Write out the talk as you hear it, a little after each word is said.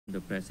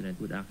the president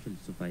would actually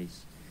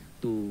suffice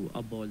to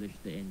abolish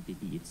the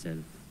entity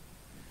itself.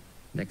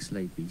 Next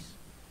slide, please.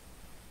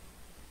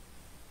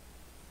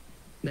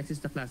 Next is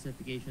the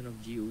classification of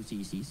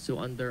GOCCs. So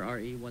under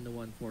RA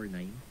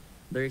 10149,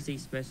 there is a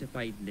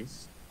specified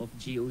list of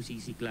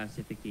GOCC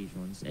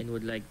classifications and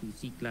would like to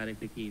seek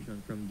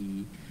clarification from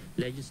the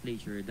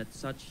legislature that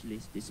such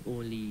list is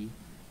only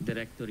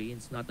directory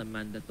and it's not a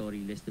mandatory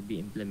list to be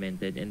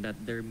implemented, and that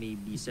there may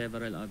be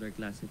several other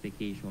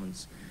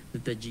classifications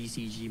that the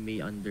GCG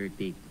may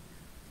undertake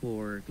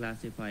for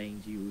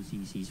classifying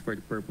GOCCs for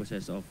the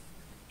purposes of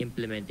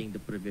implementing the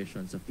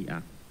provisions of the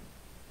Act.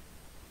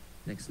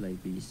 Next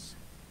slide, please.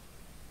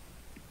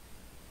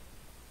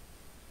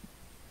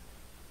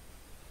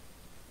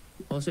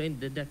 Also, in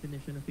the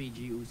definition of a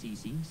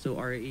GOCC, so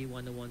RA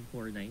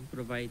 10149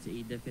 provides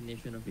a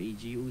definition of a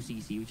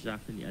GOCC which is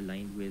actually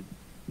aligned with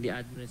the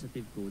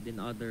Administrative Code and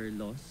other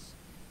laws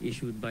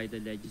issued by the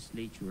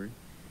legislature,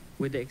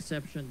 with the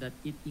exception that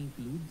it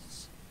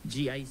includes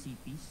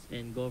GICPs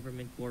and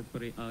government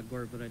corporate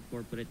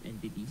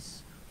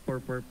entities for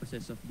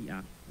purposes of the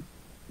Act,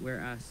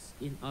 whereas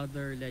in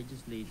other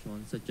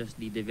legislation such as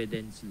the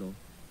dividends law,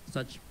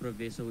 such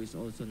proviso is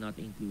also not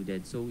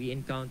included. So we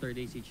encountered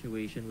a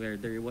situation where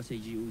there was a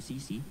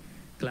GOCC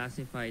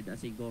classified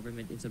as a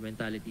government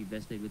instrumentality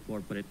vested with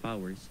corporate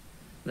powers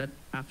that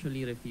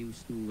actually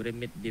refused to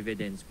remit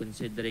dividends,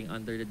 considering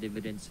under the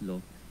dividends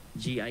law,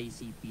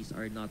 GICPs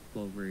are not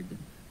covered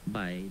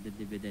by the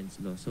dividends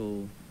law.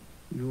 So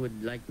we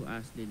would like to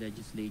ask the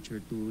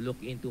legislature to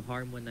look into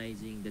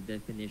harmonizing the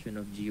definition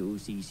of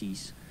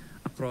GOCCs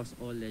across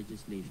all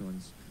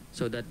legislations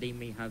so that they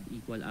may have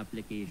equal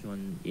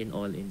application in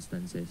all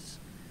instances.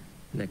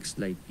 Next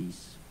slide,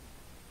 please.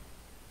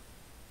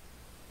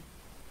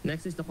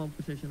 Next is the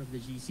composition of the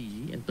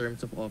GCG in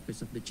terms of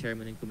office of the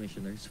chairman and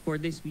commissioners. For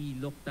this, we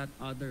looked at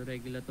other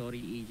regulatory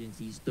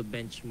agencies to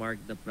benchmark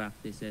the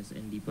practices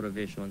and the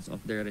provisions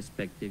of their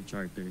respective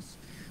charters.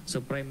 So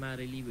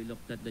primarily, we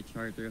looked at the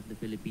charter of the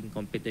Philippine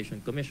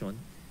Competition Commission,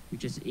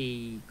 which is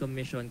a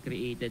commission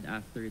created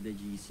after the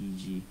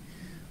GCG.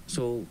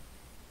 So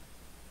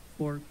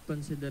for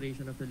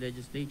consideration of the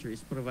legislature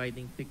is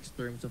providing fixed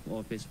terms of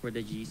office for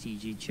the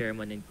GCG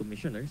chairman and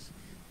commissioners,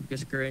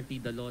 because currently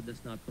the law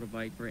does not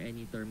provide for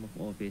any term of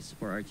office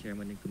for our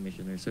chairman and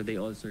commissioners, so they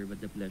all serve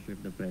at the pleasure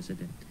of the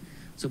president.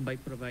 So by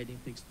providing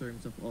fixed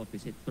terms of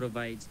office, it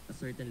provides a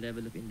certain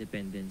level of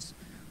independence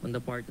on the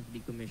part of the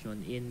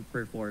commission in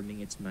performing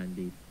its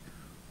mandate.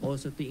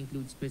 Also, to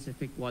include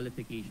specific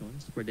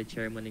qualifications for the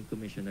chairman and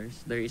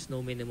commissioners, there is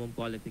no minimum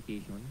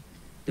qualification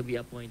to be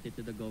appointed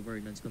to the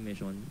Governance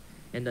Commission.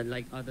 And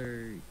unlike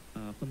other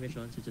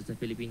commissions, such as the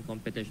Philippine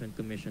Competition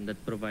Commission that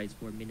provides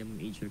for minimum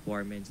age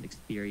requirements,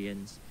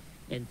 experience,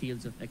 and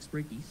fields of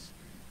expertise,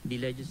 the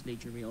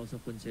legislature may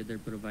also consider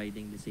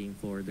providing the same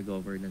for the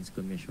Governance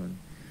Commission,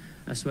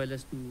 as well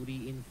as to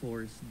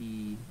reinforce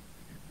the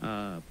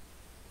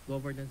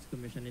Governance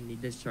Commission in the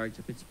discharge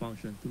of its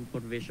function through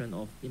provision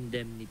of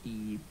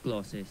indemnity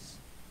clauses,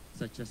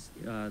 such as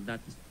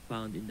that is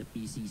found in the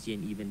PCC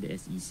and even the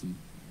SEC.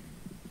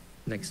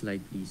 Next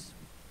slide, please.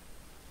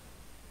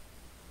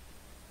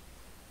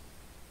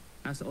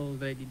 As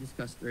already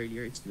discussed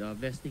earlier, it's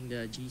vesting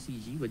the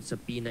GCG with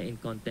subpoena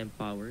and contempt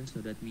power so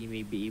that we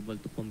may be able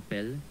to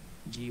compel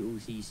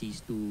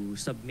GOCCs to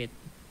submit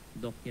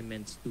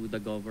documents to the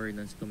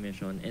Governance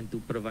Commission and to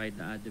provide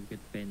the adequate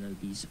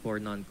penalties for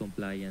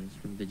non-compliance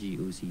from the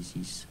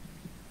GOCCs.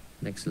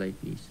 Next slide,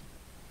 please.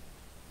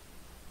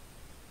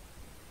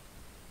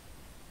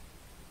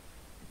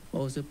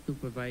 Also, to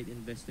provide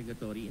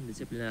investigatory and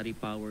disciplinary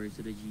powers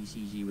to the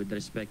GCG with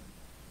respect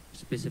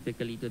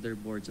specifically to their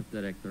boards of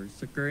directors.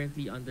 So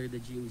currently under the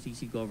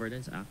GOCC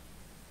Governance Act,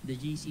 the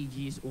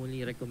GCG is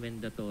only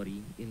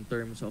recommendatory in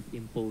terms of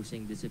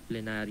imposing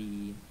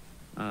disciplinary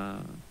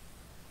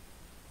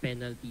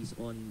penalties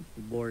on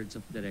boards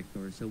of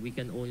directors. So we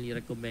can only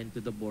recommend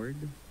to the board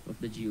of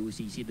the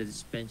GOCC the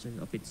suspension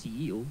of its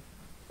CEO,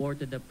 or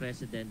to the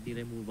president the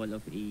removal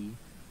of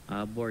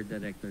a board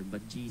director.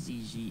 But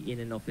GCG in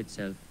and of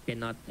itself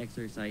cannot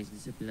exercise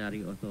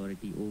disciplinary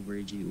authority over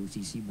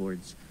GOCC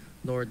boards,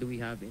 nor do we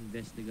have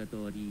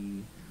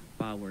investigatory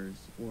powers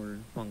or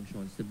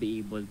functions to be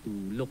able to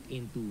look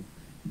into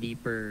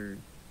deeper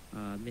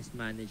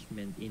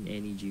mismanagement in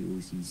any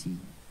GOCC.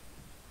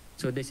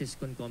 So this is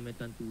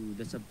concomitant to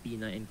the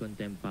subpoena and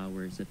contempt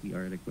powers that we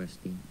are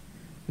requesting.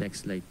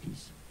 Next slide,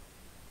 please.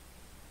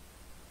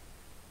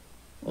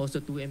 Also,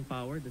 to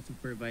empower the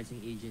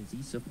supervising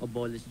agencies of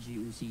abolished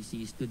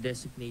GOCCs to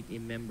designate a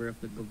member of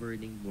the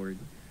governing board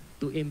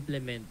to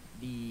implement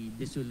the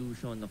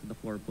dissolution of the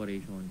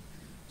corporation.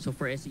 So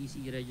for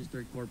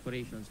SEC-registered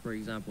corporations, for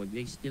example,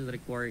 they still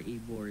require a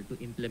board to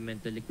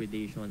implement the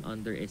liquidation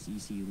under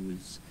SEC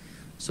rules.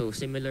 So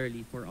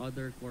similarly, for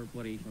other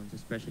corporations,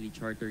 especially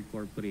chartered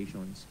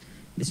corporations,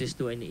 this is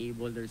to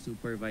enable their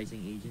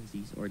supervising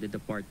agencies or the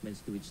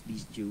departments to which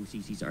these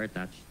GOCCs are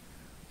attached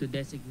to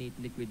designate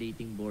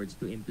liquidating boards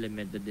to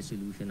implement the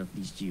dissolution of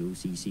these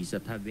GOCCs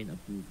that have been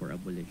approved for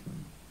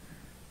abolition.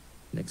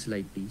 Next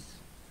slide, please.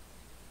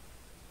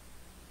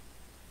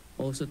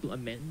 Also to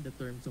amend the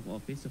terms of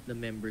office of the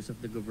members of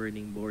the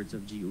governing boards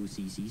of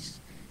GOCCs.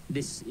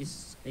 This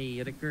is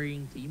a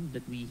recurring theme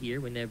that we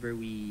hear whenever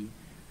we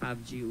have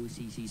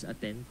GOCCs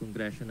attend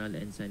congressional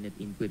and Senate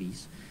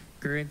inquiries.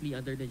 Currently,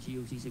 under the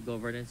GOCC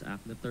Governance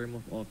Act, the term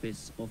of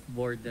office of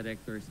board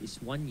directors is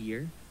 1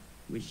 year,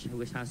 which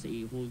has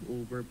a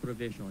holdover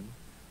provision,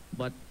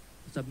 but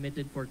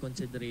submitted for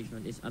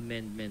consideration is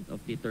amendment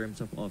of the terms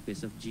of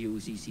office of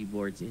GOCC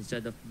boards.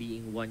 Instead of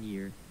being 1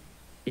 year,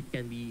 it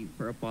can be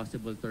for a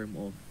possible term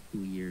of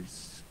 2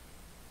 years.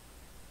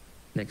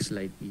 Next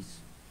slide, please.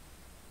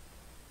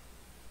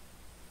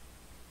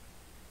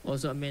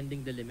 Also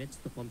amending the limits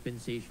to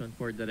compensation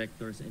for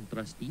directors and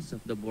trustees of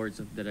the boards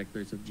of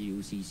directors of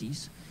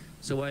GOCCs.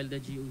 So while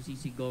the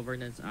GOCC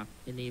Governance Act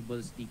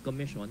enables the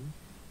Commission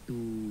to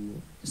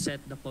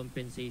set the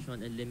compensation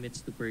and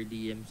limits to per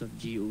diems of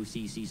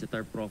GOCCs that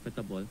are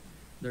profitable,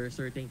 there are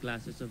certain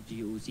classes of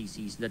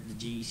GOCCs that the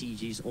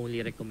GCG is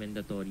only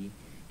recommendatory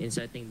in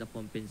setting the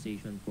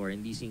compensation for,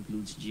 and these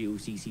includes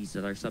GOCCs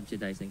that are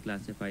subsidized and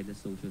classified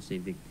as social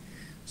civic.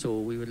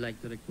 So we would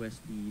like to request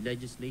the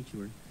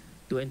legislature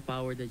to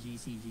empower the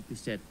GCG to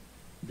set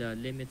the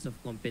limits of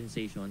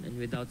compensation, and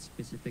without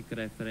specific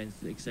reference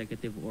to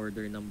Executive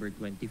Order number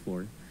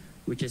 24,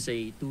 which is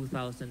a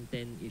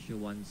 2010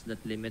 issuance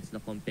that limits the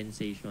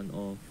compensation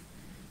of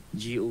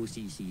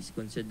GOCCs,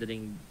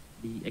 considering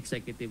the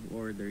Executive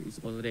Order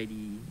is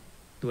already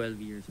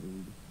 12 years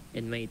old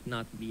and might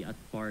not be at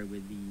par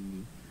with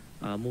the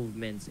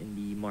movements in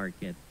the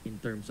market in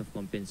terms of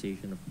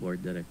compensation of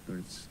board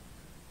directors.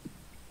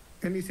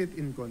 And is it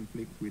in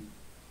conflict with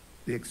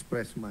the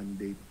express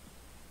mandate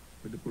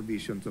or the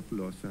provisions of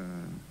law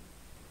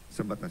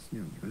sa batas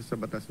nyo? Kasi sa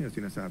batas nyo,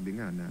 sinasabi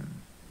nga na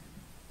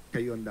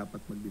kayo ang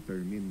dapat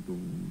mag-determine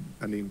kung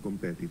ano yung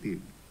competitive.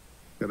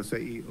 Pero sa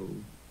EO,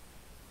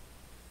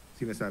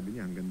 sinasabi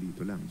niya hanggang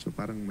dito lang. So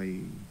parang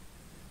may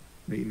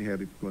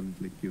inherent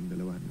conflict yung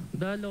dalawa. No?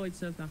 The law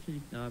itself actually,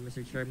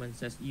 Mr. Chairman,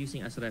 says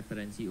using as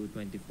reference EO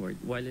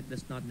 24, while it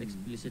does not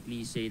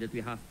explicitly say that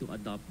we have to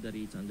adopt the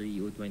rates under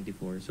EO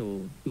 24.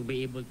 So to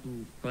be able to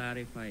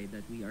clarify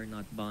that we are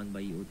not bound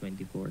by EO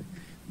 24,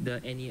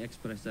 any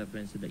express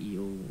reference to the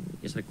EO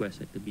is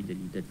requested to be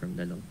deleted from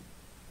the law.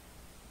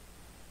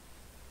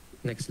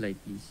 Next slide,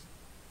 please.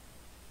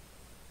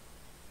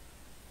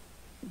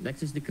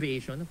 Next is the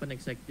creation of an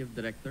executive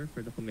director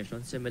for the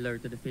commission, similar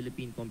to the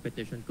Philippine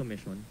Competition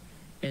Commission,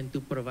 and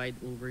to provide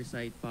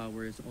oversight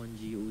powers on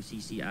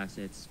GOCC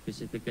assets,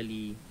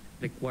 specifically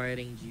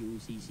requiring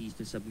GOCCs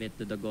to submit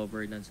to the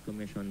Governance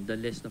Commission the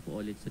list of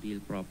all its real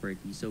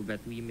property so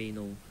that we may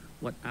know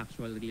what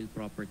actual real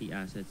property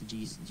assets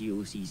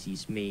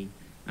GOCCs may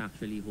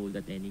actually hold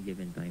at any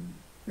given time.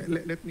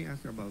 Let me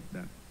ask about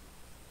that.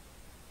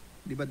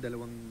 Di ba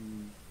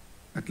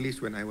at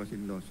least when I was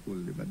in law school,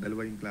 di ba,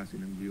 dalawa yung klase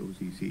ng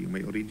GOCC.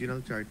 May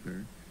original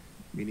charter,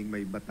 meaning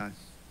may batas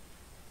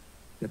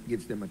that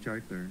gives them a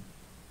charter,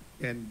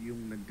 and yung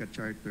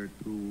nagka-charter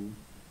through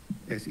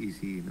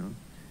SEC, no?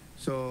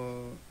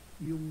 So,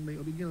 yung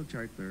may original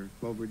charter,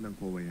 covered ng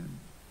COA yan.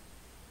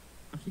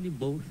 Actually,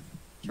 both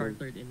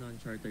chartered and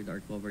non-chartered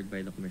are covered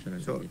by the Commission on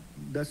So, Audit.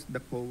 does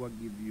the COA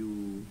give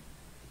you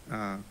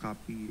a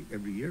copy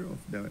every year of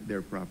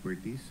their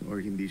properties, or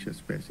hindi siya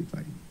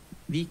specified?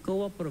 The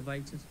COA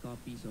provides us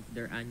copies of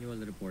their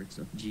annual reports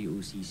of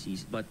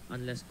GOCCs, but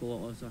unless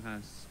COA also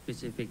has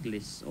specific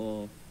lists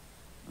of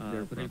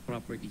real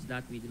properties,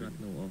 that we do not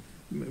know of.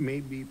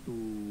 Maybe to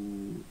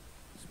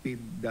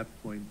speed that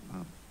point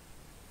up,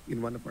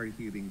 in one of our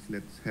hearings,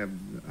 let's have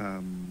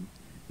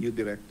new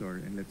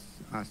director and let's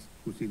ask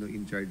kung sino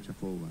in charge sa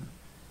COA.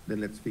 Then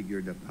let's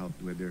figure that out,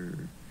 whether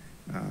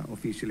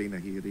officially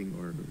na hearing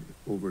or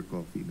over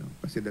coffee. No?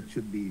 Kasi that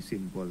should be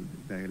simple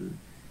dahil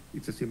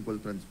it's a simple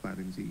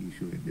transparency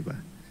issue, di ba?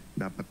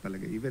 Dapat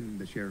talaga,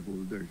 even the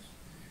shareholders,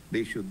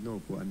 they should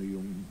know kung ano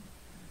yung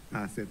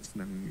assets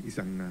ng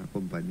isang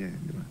kumpanya,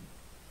 di ba?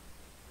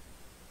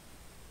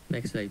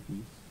 Next slide,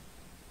 please.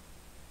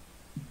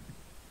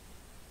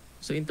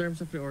 So in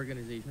terms of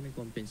reorganization and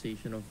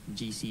compensation of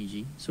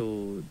GCG,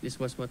 so this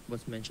was what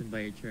was mentioned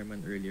by our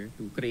chairman earlier,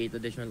 to create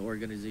additional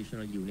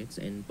organizational units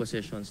and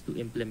positions to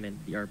implement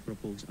our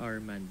proposed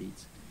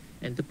mandates,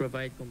 and to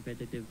provide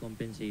competitive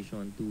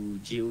compensation to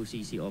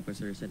GOCC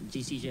officers and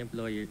GCG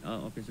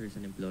officers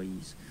and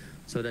employees,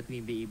 so that we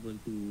be able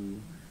to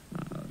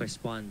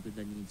respond to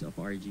the needs of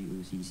our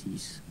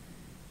GOCCs.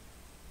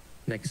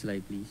 Next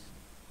slide, please.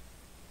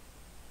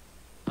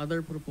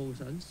 Other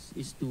proposals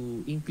is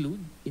to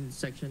include in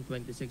Section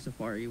 26 of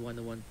RA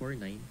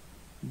 10149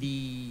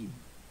 the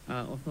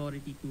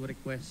authority to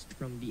request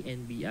from the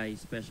NBI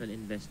special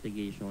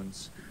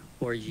investigations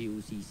for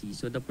GOCC.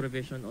 So the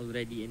provision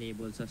already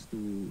enables us to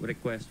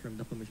request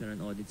from the Commission on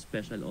Audit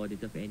special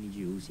audit of any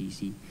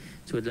GOCC.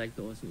 So we'd like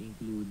to also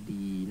include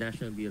the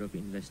National Bureau of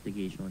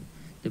Investigation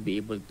to be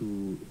able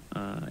to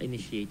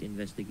initiate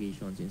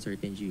investigations in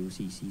certain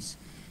GOCCs,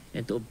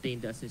 and to obtain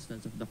the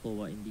assistance of the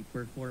COA in the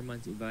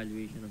performance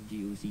evaluation of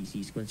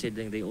GOCCs,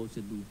 considering they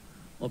also do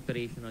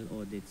operational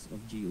audits of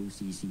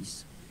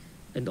GOCCs.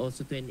 and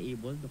also to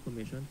enable the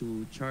Commission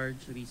to charge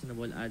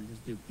reasonable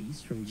administrative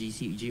fees from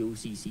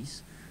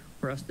GOCCs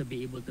for us to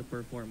be able to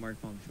perform our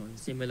function,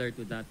 similar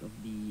to that of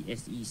the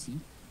SEC,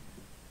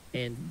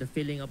 and the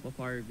filling up of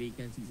our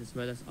vacancies as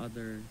well as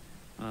other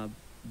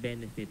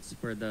benefits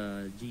for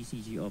the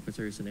GCG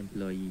officers and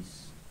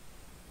employees.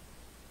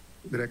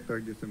 Director,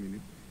 just a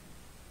minute.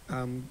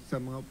 Sa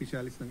mga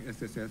opisyalis ng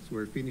SSS,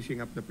 we're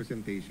finishing up the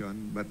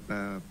presentation, but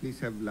please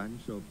have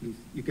lunch. So please,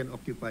 you can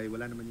occupy.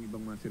 Wala naman yung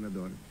ibang mga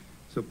senador.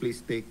 So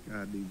please take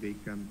the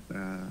vacant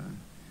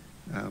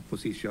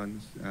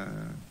positions.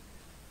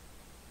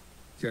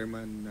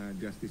 Chairman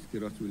Justice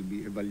Quiroz will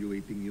be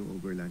evaluating you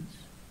over lunch.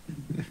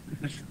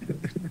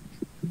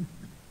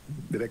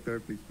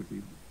 Director, please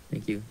proceed.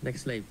 Thank you.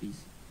 Next slide,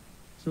 please.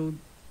 So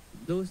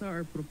those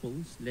are our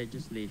proposed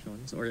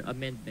legislations or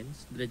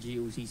amendments to the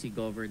GOCC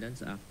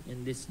Governance Act,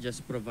 and this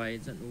just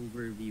provides an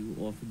overview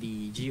of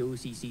the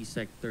GOCC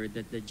sector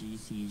that the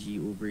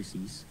GCG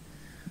oversees.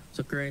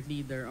 So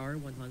currently, there are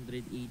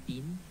 118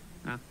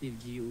 active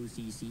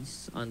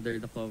GOCCs under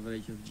the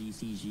coverage of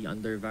GCG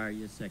under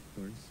various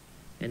sectors,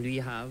 and we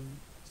have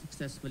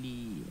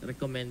successfully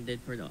recommended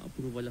for the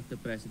approval of the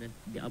President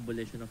the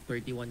abolition of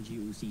 31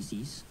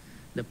 GOCCs,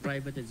 the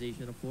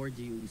privatization of 4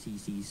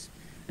 GOCCs,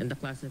 and the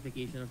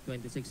classification of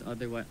 26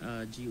 other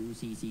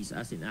GOCCs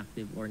as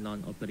inactive or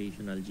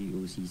non-operational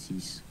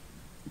GOCCs.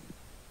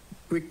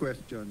 Quick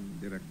question,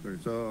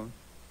 Director. So,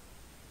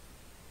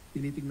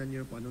 tinitingnan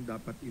niyo kung anong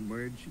dapat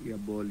i-merge,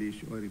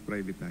 i-abolish, or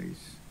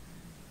i-privatize.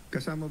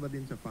 Kasama ba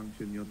din sa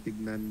function niyo,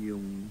 tignan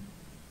yung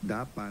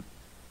dapat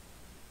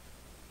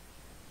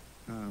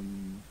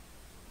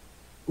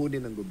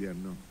kunin ng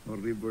gobyerno or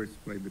reverse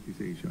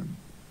privatization?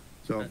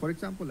 So, for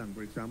example,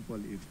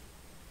 if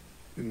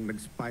yung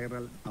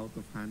nag-spiral out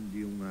of hand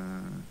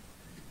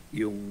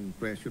yung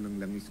presyo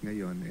ng langis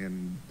ngayon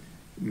and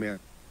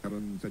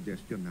meron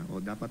suggestion na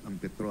dapat ang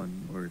Petron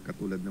or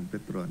katulad ng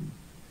Petron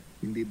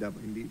hindi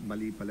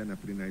mali pala na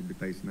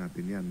privatize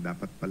natin yan,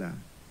 dapat pala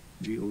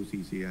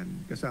GOCC yan.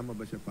 Kasama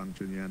ba siya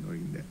function yan or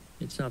hindi?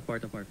 It's not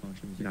part of our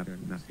function, Mr.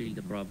 Chairman. It's really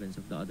the province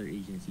of the other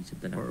agencies of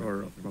the national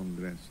or of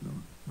Congress, no?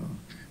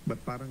 But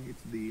parang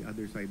it's the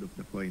other side of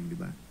the coin, di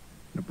ba?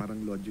 Na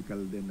parang logical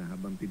din na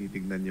habang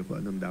tinitignan niyo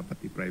kung anong dapat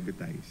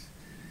i-privatize,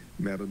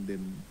 meron din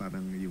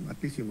parang yung, at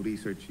least yung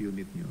research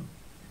unit niyo,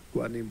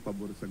 kung ano yung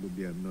pabor sa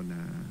gobyerno na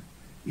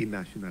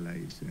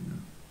i-nationalize. You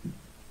know?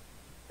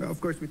 Of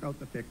course, without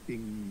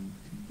affecting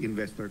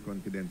investor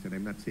confidence, and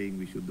I'm not saying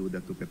we should do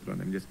that to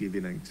Petron, I'm just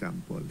giving an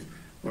example.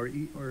 Or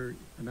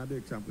another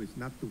example is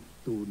not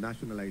to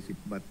nationalize it,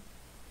 but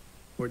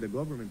for the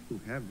government to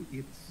have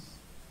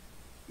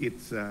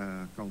its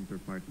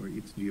counterpart or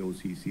its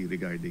GOCC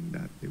regarding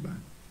that, diba?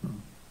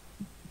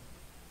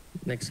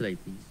 Next slide,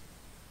 please.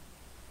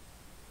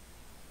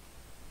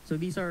 So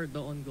these are the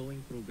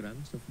ongoing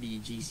programs of the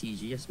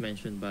GCG, as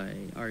mentioned by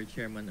our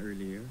chairman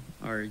earlier.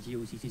 Our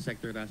GOCC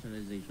sector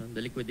rationalization,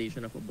 the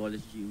liquidation of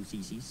abolished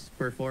GOCCs,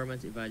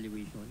 performance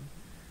evaluation,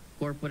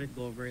 corporate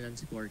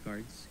governance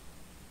scorecards,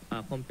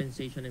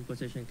 compensation and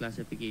position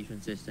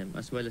classification system,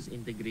 as well as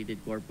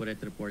integrated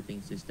corporate reporting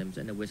systems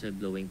and a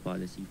whistleblowing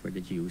policy for the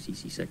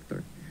GOCC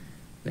sector.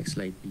 Next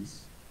slide,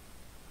 please.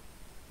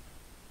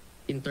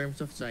 In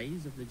terms of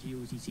size of the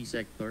GOCC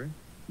sector,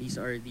 these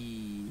are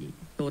the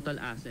total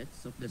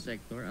assets of the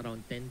sector,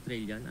 around 10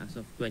 trillion as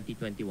of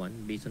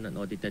 2021 based on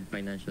unaudited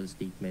financial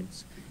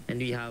statements. And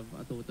we have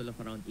a total of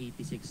around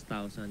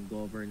 86,000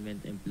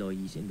 government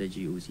employees in the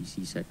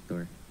GOCC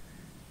sector.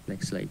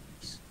 Next slide,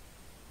 please.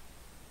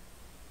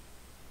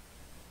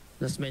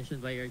 As mentioned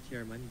by our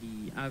chairman,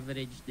 the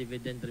average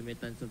dividend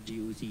remittance of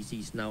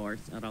GOCCs now are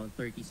around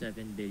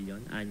 37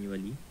 billion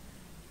annually.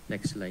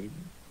 Next slide.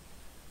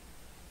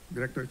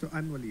 Director, so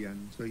annually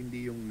yan? So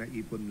hindi yung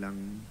naipon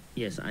lang?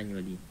 Yes,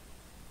 annually.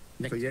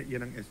 Next. So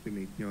yan ang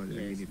estimate nyo? Yes, I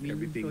mean, we will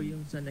everything... show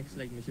yung sa next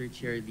slide, Mr.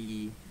 Chair,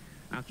 the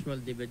actual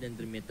dividend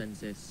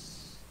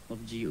remittances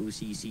of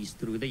GOCCs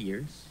through the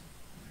years.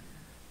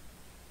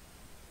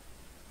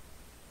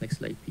 Next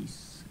slide,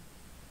 please.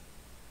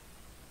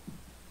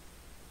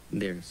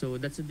 There. So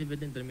that's the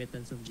dividend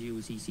remittance of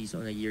GOCCs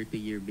on a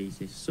year-to-year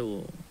basis.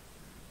 So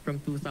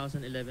from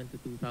 2011 to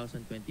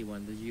 2021,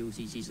 the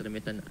GOCCs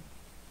remit an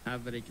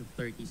average of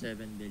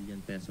 37 billion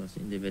pesos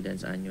in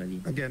dividends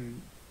annually. Again,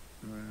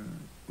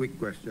 quick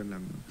question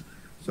lang.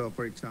 So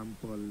for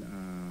example,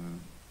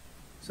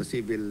 sa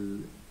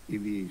civil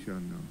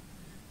aviation, no?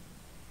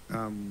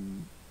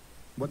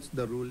 What's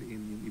the rule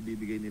in yung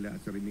ibibigay nila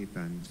as a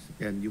remittance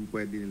and yung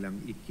pwede nilang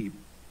i-keep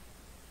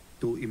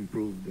to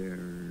improve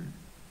their,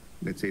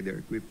 let's say,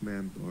 their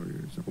equipment or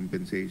sa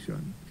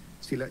compensation?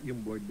 Sila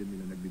yung board din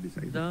nila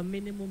nagde-decide? The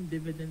minimum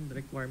dividend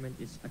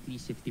requirement is at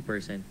least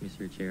 50%,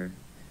 Mr. Chair.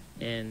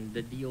 And the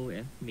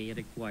DOF may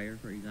require,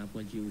 for example,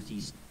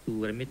 GOCs to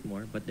remit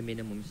more, but the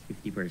minimum is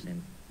 50%.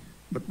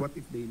 But what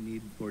if they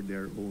need for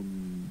their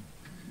own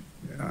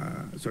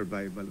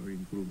survival or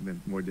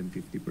improvement more than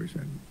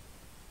 50%?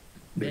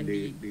 Then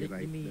they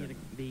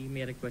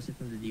may request it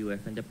from the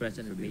DOF, and the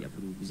President may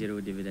approve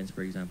zero dividends,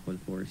 for example,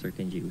 for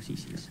certain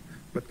GOCCs.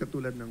 But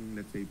katulad ng,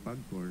 let's say,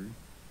 PAGCOR,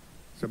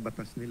 sa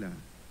batas nila,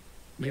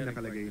 may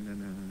nakalagay na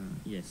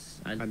Yes.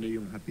 ano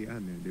yung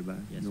hatian, di ba?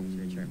 Yes,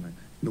 Mr. Chairman.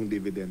 Nung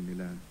dividend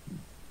nila.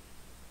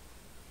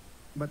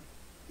 But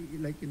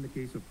like in the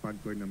case of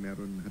PAGCOR na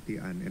meron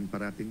hatian and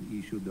parating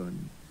issue doon,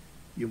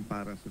 yung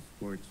para sa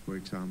sports, for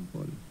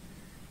example,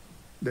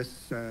 does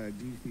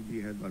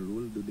GCB have a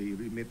rule? Do they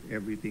remit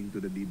everything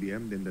to the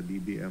DBM, then the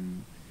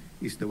DBM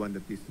is the one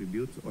that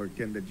distributes, or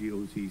can the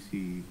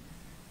GOCC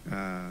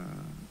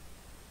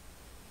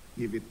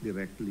give it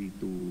directly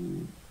to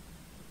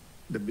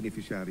the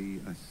beneficiary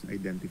as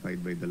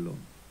identified by the law?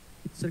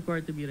 It's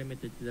required to be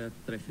remitted to the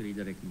Treasury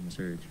directly,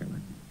 Mr.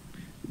 Chairman.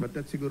 But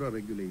that's siguro a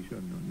regulation,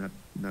 no?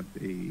 Not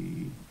a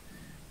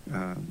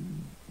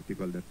what do you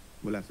call that?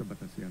 Wala sa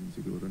batas yan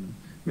siguro, no?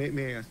 May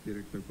I ask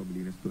Director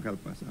Pablinas to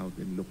help us out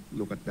and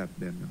look at that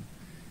then, no?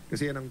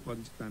 Kasi yan ang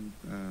constant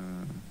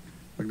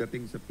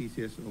pagdating sa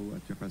PCSO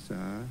at saka sa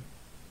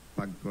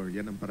PAGCOR,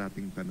 yan ang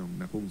parating tanong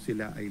na kung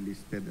sila ay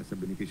listed as a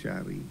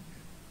beneficiary,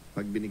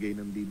 pag binigay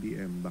ng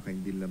DBM, baka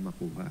hindi nila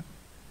makuha.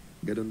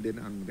 Ganon din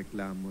ang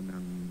reklamo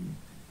ng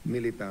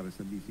militar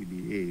sa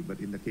BCBA.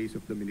 But in the case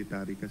of the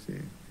military kasi,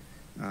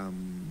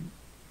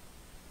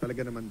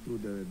 talaga naman through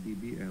the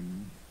DBM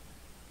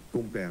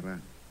kung pera.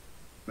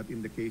 But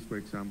in the case,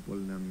 for example,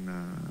 ng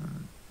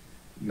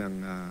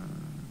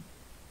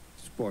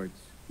sports,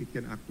 it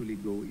can actually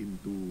go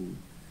into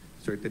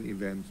certain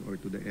events or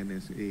to the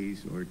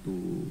NSAs or to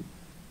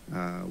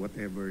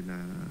whatever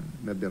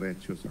na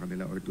diretso sa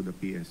kanila or to the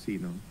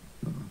PSC, no?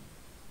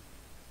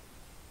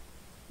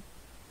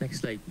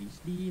 Next slide, please.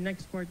 The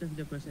next part of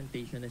the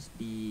presentation is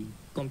the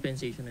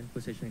compensation and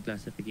position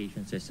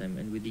classification system,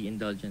 and with the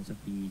indulgence of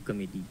the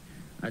committee,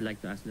 I'd like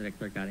to ask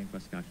Director Karen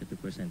Pascasio to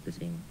present the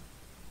same.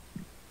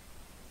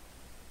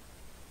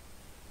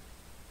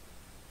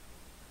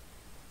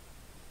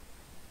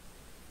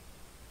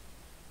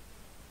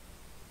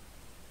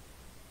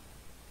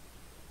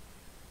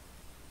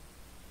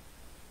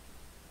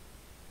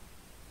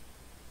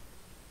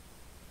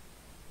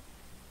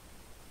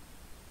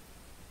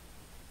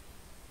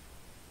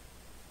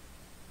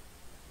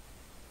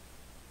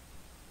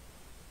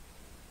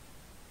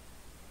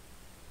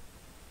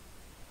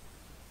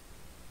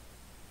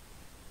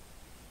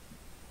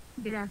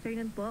 Good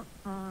afternoon po,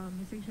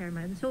 Mr.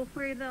 Chairman. So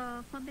for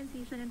the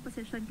compensation and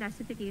position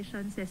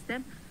classification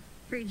system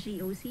for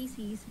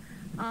GOCCs,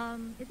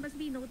 it must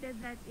be noted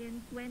that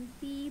in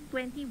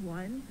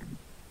 2021,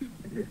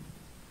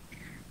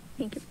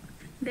 thank you,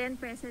 then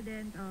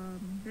President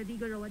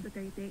Rodrigo Roa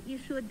Duterte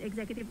issued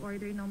Executive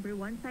Order number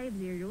 150.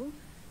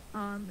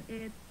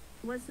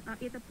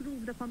 It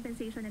approved the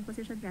compensation and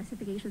position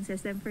classification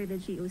system for the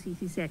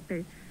GOCC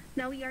sector.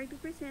 Now we are to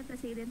present the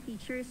salient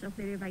features of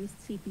the revised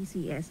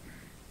CPCS.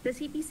 The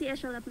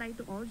CPCS shall apply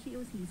to all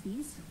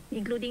GOCCs,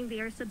 including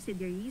their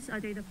subsidiaries,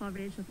 under the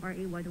coverage of RA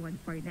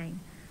 1149.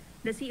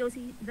 The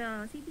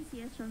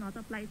CPCS shall not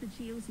apply to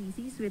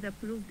GOCCs with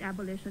approved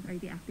abolition or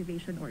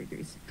deactivation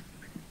orders.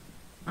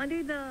 Under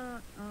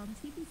the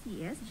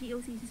CPCS,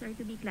 GOCCs are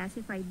to be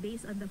classified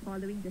based on the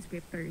following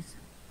descriptors.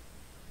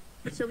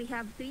 So we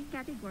have 3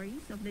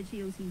 categories of the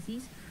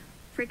GOCCs.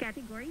 For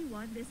category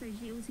 1, these are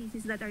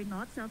GOCCs that are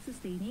not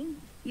self-sustaining,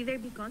 either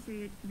because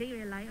they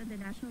rely on the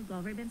national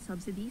government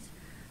subsidies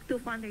to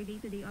fund their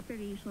day-to-day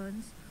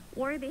operations,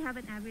 or they have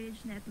an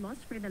average net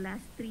loss for the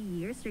last 3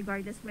 years,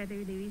 regardless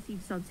whether they receive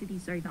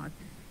subsidies or not.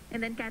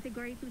 And then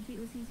category 2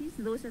 GOCCs,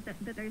 those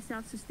that are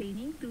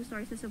self-sustaining through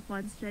sources of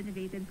funds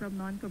generated from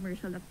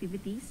non-commercial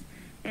activities.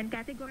 And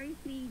category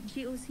 3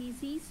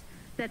 GOCCs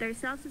that are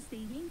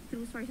self-sustaining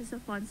through sources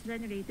of funds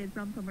generated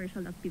from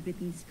commercial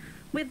activities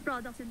with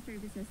products and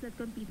services that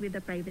compete with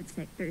the private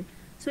sector.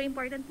 So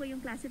important po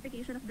yung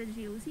classification of the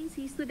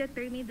GOCCs to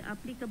determine the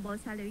applicable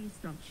salary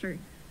structure.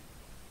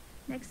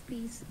 Next,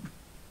 please.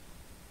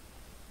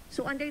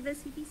 So under the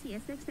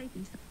CPCS, next slide,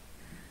 please.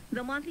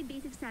 The monthly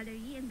basic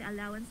salary and the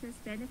allowances,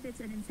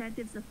 benefits, and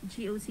incentives of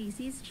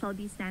GOCCs shall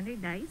be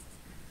standardized.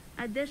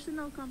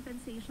 Additional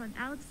compensation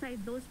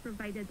outside those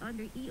provided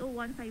under EO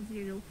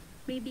 150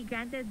 may be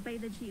granted by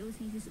the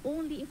GOCCs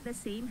only if the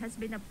same has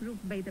been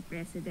approved by the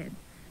President.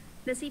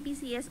 The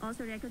CPCS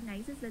also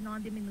recognizes the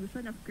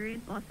non-diminution of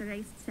current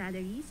authorized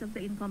salaries of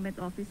the incumbent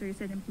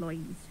officers and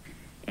employees.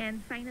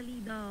 And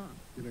finally, the...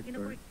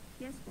 Director,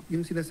 yes po.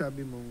 yung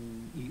sinasabi mong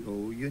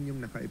EO, yun yung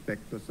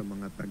naka-epekto sa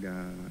mga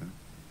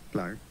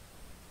taga-Clark?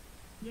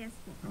 Yes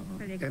po.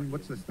 Correct. And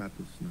what's the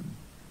status nun?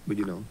 Would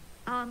you know?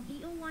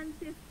 EO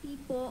 150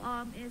 po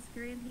is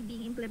currently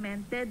being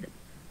implemented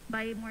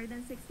by more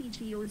than 60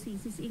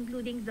 GOCCs,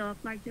 including the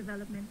Clark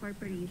Development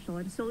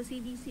Corporation. So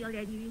CDC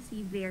already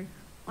received their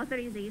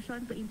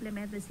authorization to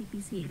implement the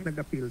CPCS.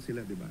 Nag-appeal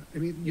sila, di ba? I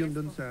mean, yun Yes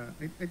dun po. sa...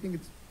 I think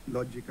it's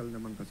logical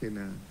naman kasi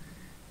na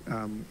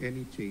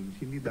any change,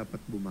 hindi dapat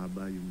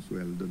bumaba yung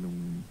sweldo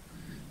ng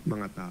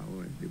mga tao,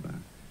 di ba?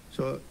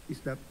 So, is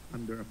that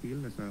under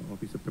appeal? Nasa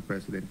Office of the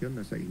President yun?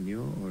 Nasa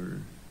inyo? Or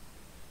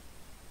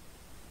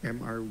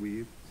MR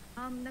with?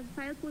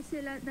 Nag-file po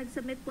sila,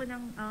 nag-submit po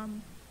ng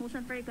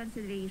motion for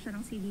reconsideration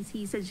ng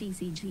CDC sa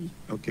GCG.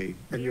 Okay.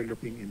 And you're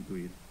looking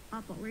into it?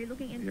 Opo, we're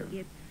looking into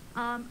Yeah. it.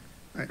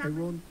 I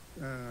won't,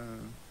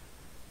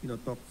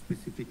 talk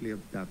specifically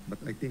of that, but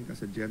I think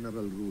as a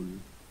general rule,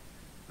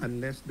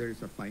 unless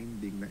there's a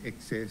finding na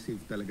excessive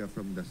talaga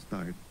from the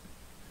start,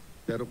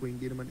 pero kung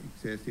hindi naman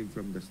excessive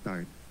from the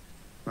start,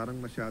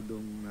 parang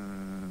masyadong,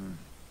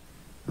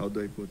 how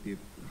do I put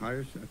it,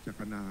 harsh at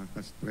saka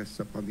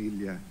nakaka-stress sa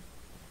pamilya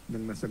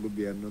ng nasa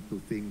gobyerno to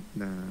think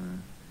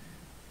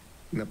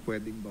na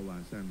pwedeng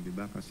bawasan, di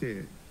ba?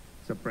 Kasi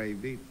sa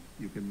private,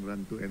 you can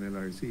run to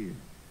NLRC,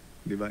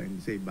 di ba?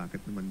 And say,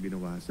 bakit naman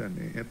binawasan?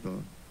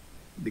 Eto,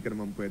 di ka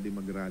naman pwede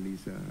mag-rally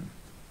sa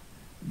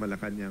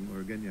Malacanang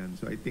or ganyan.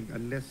 So I think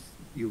unless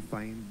you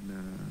find na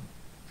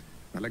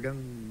talagang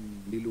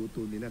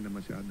niluto nila na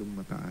masyadong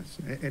mataas.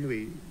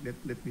 Anyway,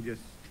 let me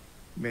just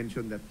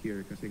mention that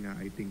here kasi nga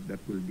I think that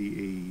will be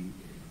a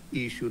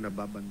issue na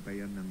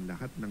babantayan ng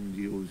lahat ng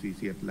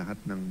GOCC at lahat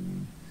ng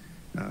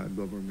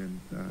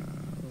government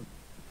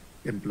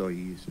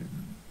employees.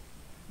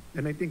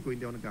 And I think kung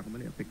hindi ako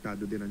nagkakamali,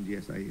 apektado din ang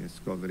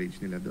GSIS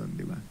coverage nila doon,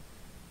 di ba?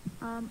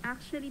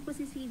 Actually po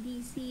si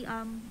CDC,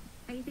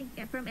 I think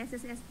from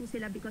SSS po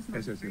sila because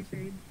not SSS.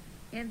 referred.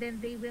 And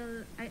then they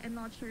will, I'm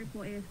not sure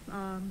po if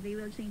they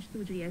will change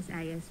to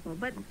GSIS po.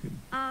 But Okay.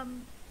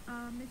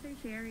 Mr.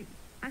 Chair,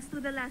 as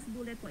to the last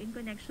bullet po in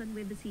connection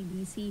with the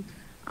CDC,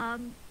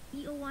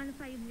 EO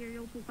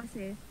 150 po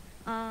kasi,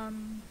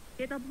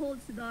 it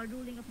upholds the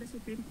ruling of the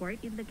Supreme Court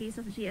in the case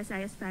of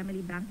GSIS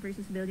Family Bank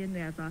versus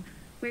Villanueva,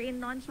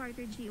 wherein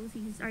non-chartered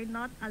GOCCs are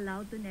not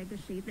allowed to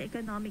negotiate the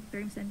economic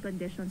terms and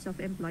conditions of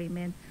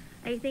employment.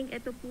 I think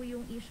ito po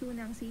yung issue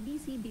ng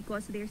CDC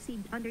because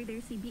under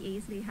their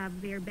CBAs, they have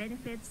their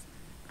benefits,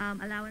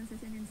 allowances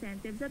and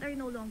incentives that are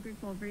no longer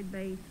covered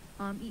by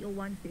EO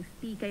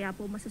 150. Kaya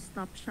po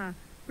masastop siya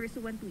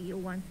pursuant to EO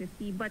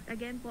 150. But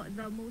again po,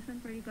 the motion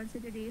for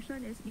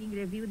reconsideration is being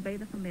reviewed by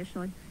the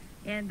Commission.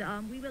 And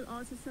we will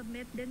also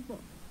submit din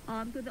po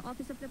to the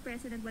Office of the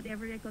President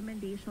whatever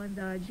recommendation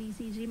the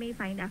GCG may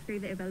find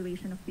after the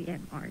evaluation of the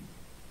MR.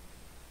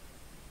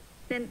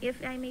 Then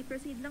if I may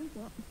proceed lang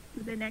po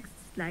to the next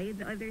slide,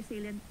 the other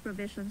salient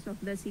provisions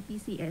of the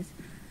CPCS.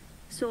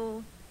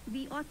 So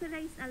the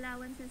authorized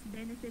allowances,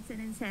 benefits, and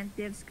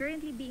incentives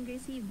currently being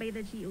received by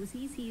the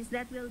GOCCs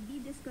that will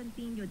be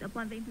discontinued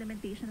upon the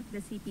implementation of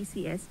the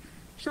CPCS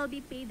shall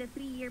be paid a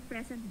 3-year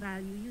present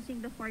value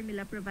using the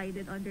formula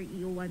provided under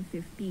EO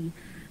 150.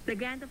 The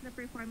grant of the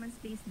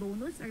performance-based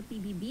bonus or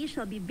PBB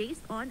shall be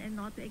based on and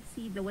not to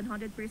exceed the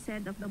 100%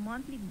 of the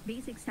monthly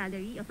basic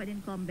salary of an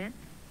incumbent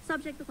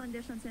subject to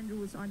conditions and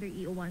rules under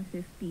EO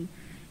 150.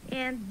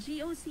 And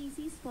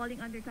GOCCs falling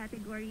under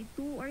category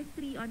 2 or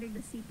 3 under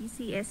the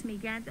CPCS may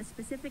grant a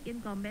specific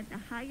incumbent a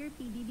higher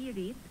PBB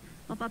rate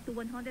of up to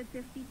 150%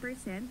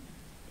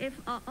 if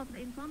of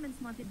the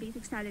incumbent's monthly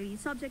basic salary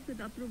subject to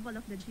the approval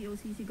of the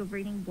GOCC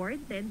governing board,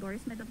 the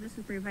endorsement of the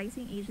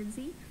supervising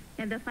agency,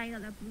 and the final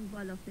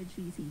approval of the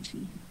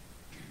GCG.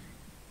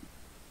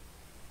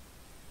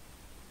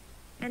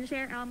 And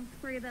Chair,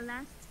 for the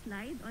last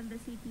slide on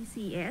the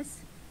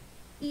CPCS,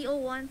 EO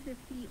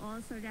 150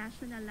 also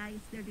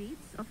rationalized the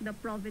rates of the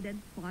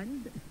Provident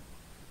Fund.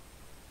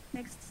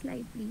 Next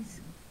slide,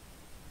 please.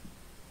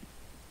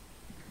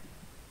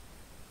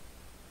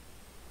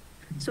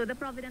 So the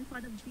Provident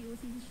Fund of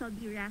GOCC shall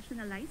be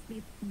rationalized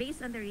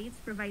based on the rates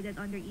provided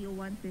under EO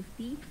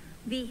 150.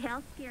 The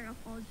health care of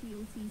all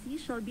GOCC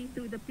shall be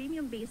through the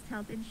premium-based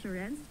health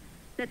insurance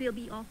that will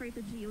be offered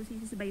to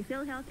GOCCs by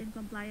PhilHealth in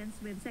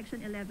compliance with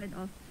Section 11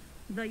 of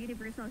the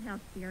Universal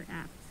Health Care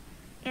Act.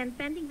 And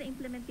pending the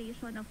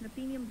implementation of the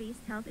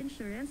premium-based health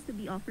insurance to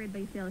be offered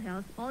by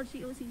PhilHealth, all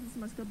GOCCs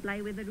must comply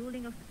with the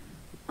ruling of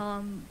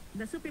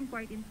the Supreme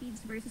Court in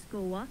Peeds versus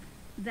COA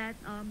that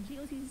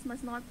GOCCs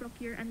must not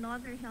procure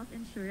another health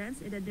insurance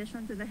in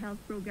addition to the health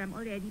program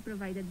already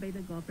provided by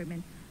the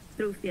government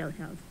through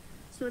PhilHealth.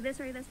 So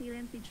these are the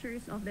salient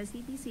features of the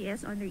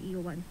CPCS under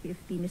EO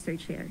 150, Mr.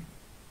 Chair.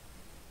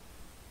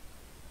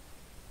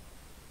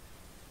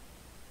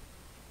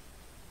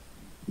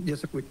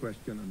 Just a quick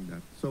question on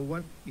that. So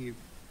what if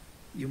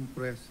yung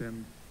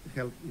present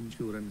health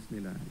insurance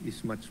nila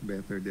is much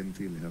better than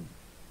PhilHealth?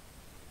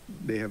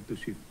 They have to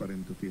shift pa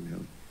rin to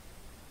PhilHealth.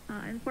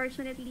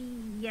 Unfortunately,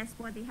 yes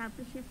po, they have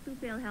to shift to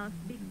PhilHealth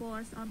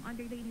because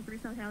under the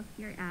Universal Health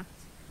Care Act,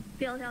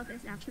 PhilHealth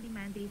is actually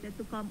mandated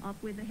to come up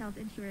with a health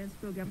insurance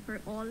program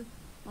for all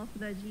of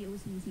the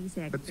GOCC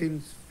sectors. But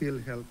since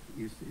PhilHealth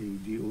is a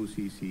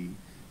GOCC,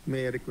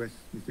 may I request,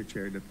 Mr.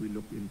 Chair, that we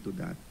look into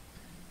that?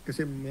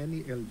 Kasi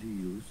many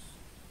LGUs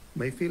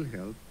may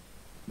PhilHealth,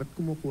 ba't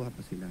kumukuha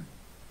pa sila?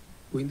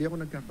 Kung hindi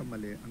ako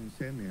nagkakamali, ang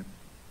Senate,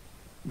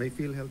 may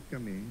PhilHealth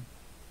kami,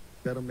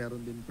 pero meron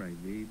din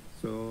private.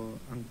 So,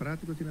 ang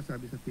parati ko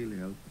sinasabi sa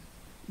PhilHealth,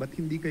 ba't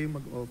hindi kayo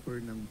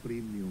mag-offer ng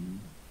premium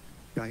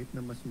kahit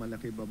na mas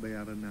malaki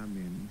babayaran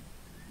namin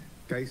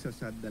kaysa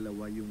sa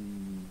dalawa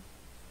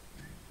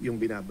yung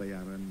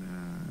binabayaran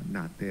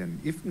natin.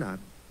 If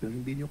not,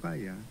 kung hindi nyo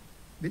kaya,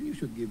 then you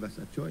should give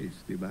us a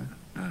choice, di ba?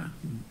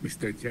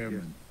 Mr.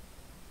 Chairman,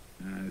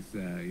 as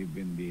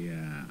even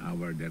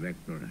our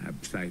director have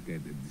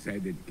cited a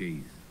decided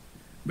case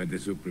by the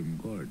Supreme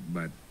Court,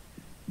 but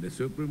the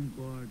Supreme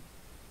Court,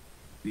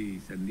 the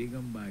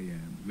Sandigan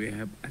Bayan, we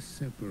have a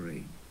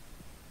separate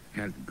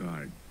health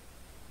card.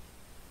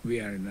 We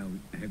are now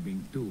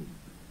having two,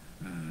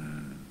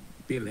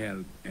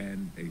 PhilHealth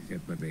and a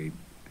separate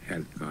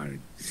health card.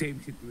 Same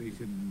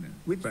situation.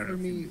 Which for perhaps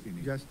me,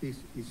 in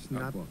Justice, is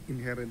not Opo.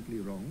 inherently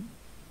wrong.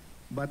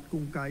 But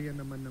kung kaya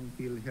naman ng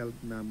PhilHealth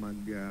na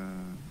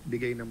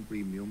magbigay ng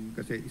premium,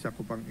 kasi isa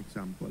ko pang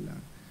example,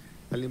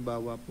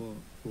 halimbawa po,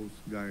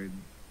 Coast Guard,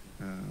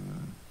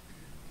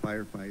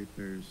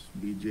 firefighters,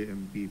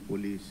 BJMP,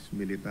 police,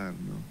 militar,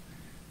 no?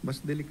 Mas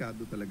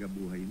delikado talaga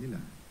buhay nila.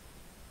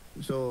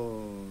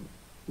 So,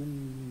 kung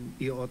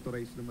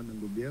i-authorize naman ng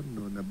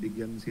gobyerno na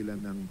bigyan sila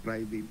ng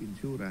private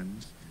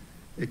insurance,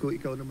 kung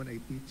ikaw naman ay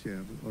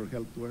teacher or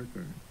health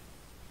worker,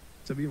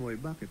 sabi mo,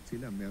 bakit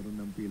sila? Meron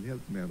ng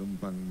PhilHealth, meron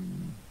pang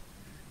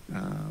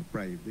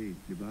private,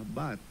 di ba?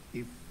 But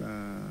if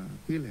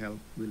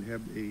PhilHealth will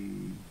have a,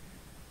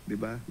 di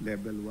ba,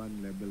 level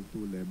 1, level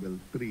 2, level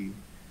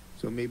 3,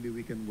 so maybe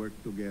we can work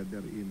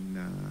together in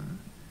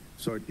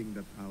sorting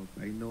that out.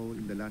 I know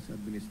in the last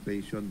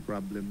administration,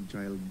 problem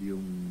child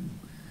yung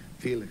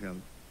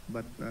PhilHealth,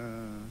 but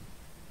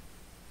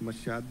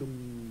masyadong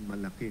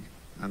malaki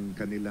ang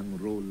kanilang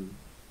role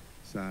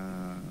sa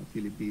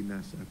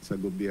Pilipinas at sa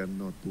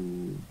gobyerno to,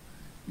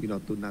 you know,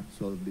 to not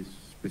solve this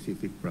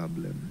specific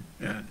problem.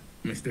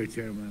 Mr.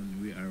 Chairman,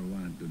 we are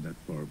one to that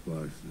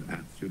purpose.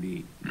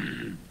 Actually,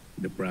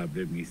 the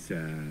problem is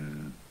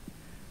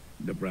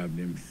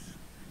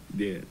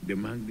the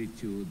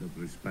magnitude of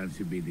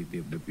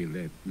responsibility of the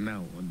PhilHealth.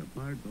 Now, on the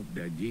part of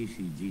the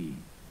GCG,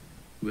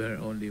 we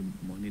are only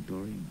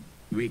monitoring.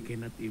 We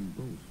cannot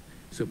impose.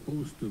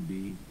 Supposed to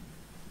be,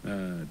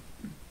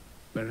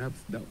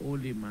 perhaps the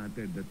only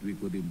matter that we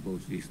could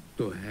impose is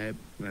to have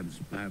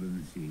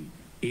transparency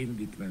in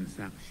the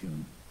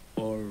transaction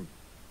or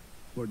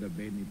for the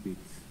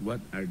benefits. What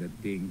are the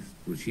things,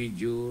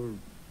 procedure,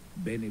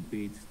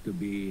 benefits to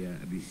be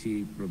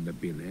received from the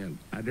PhilHealth?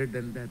 Other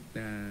than that,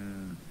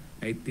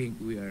 I think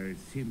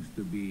seems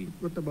to be...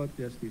 What about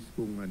Justice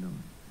kung ano?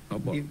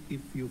 Opo.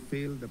 If you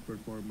fail the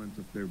performance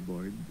of their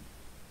board,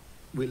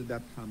 will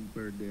that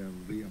hamper their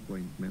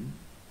reappointment?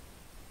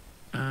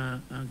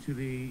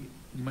 Actually,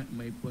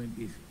 my point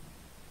is,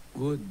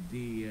 could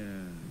the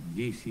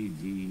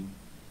GCG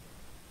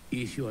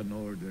issue an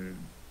order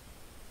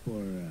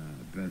for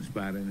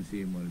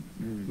transparency?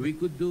 We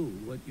could do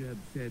what you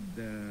have said,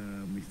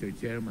 Mr.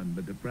 Chairman,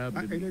 but the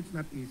problem... I know it's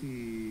not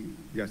easy,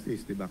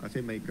 Justice, di ba? Kasi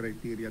may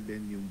criteria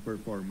din yung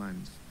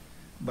performance.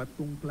 But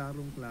kung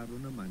klarong-klaro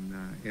naman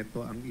na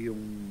ito ang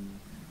iyong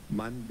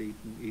mandate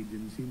ng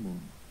agency mo,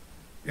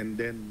 and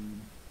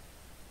then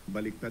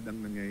baliktad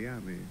ang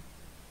nangyayari,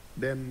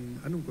 then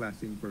anong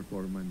klaseng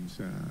performance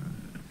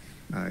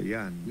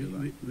yan, di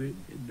ba?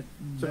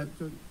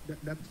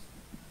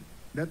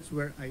 That's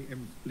where I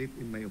am split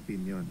in my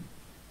opinion.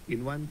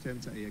 In one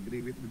sense, I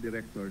agree with the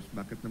directors,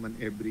 bakit naman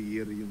every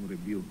year yung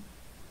review?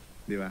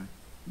 Di ba?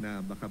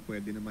 Na baka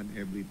pwede naman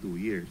every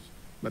 2 years.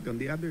 But on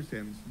the other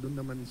sense, dun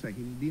naman sa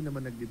hindi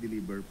naman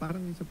nagde-deliver,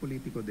 parang sa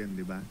politiko din,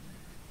 di ba?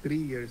 3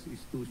 years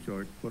is too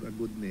short for a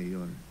good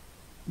mayor.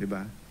 Di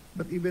ba?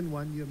 But even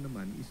 1 year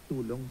naman is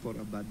too long for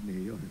a bad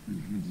mayor.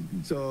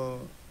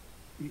 So,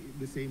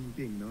 the same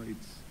thing, no?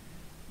 It's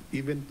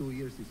even 2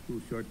 years is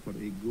too short for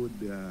a good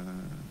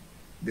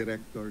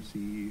director,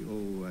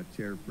 CEO,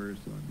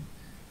 chairperson.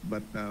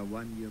 But 1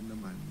 year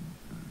naman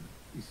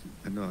is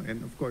ano. And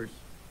of course,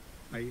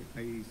 I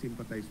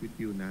sympathize with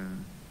you na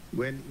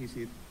when is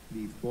it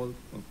the fault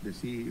of the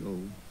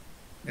CEO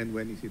and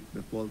when is it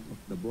the fault of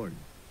the board?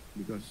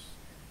 Because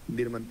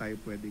hindi naman tayo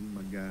pwedeng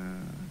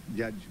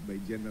mag-judge by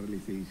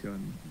generalization,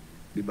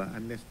 di ba?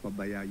 Unless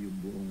pabaya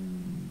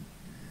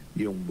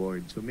yung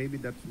board. So maybe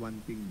that's one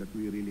thing that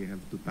we really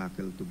have to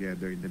tackle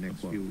together in the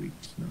next few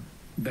weeks, no?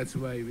 That's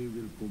why we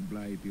will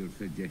comply to your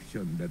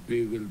suggestion that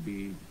I will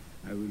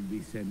be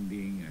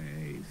sending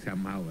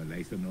somehow a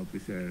liaison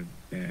officer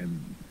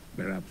and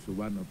perhaps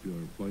one of your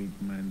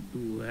appointment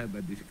to have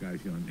a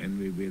discussion, and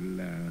we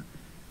will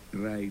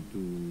try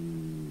to,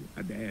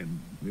 at the end,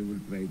 we will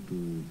try to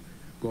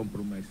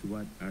compromise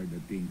what are the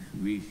things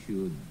we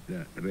should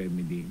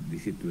remedy the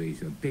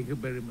situation. Thank you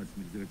very much,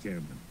 Mr.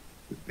 Chairman.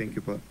 Thank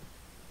you po.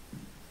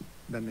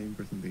 Done na yung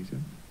presentation?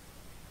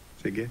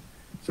 Sige.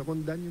 So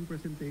kung done yung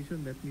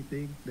presentation, let me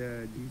thank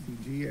the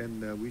GCG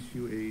and wish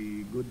you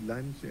a good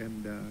lunch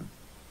and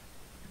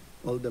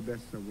all the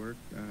best sa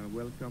work.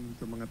 Welcome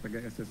sa mga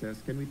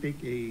taga-SSS. Can we take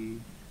a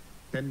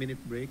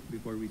 10-minute break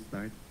before we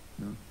start?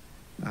 No?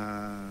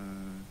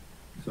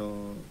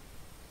 So,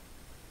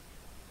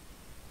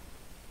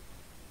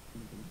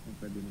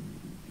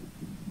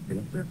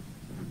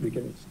 we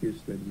can excuse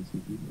the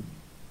GCG.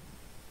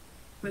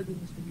 Pwede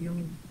mo sabi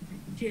yung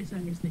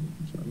GSIS na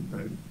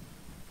yun.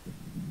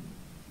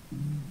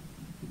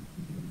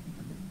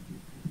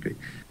 Okay.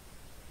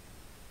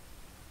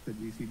 The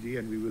GCG,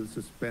 and we will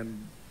suspend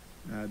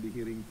the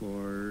hearing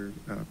for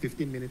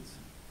 15 minutes.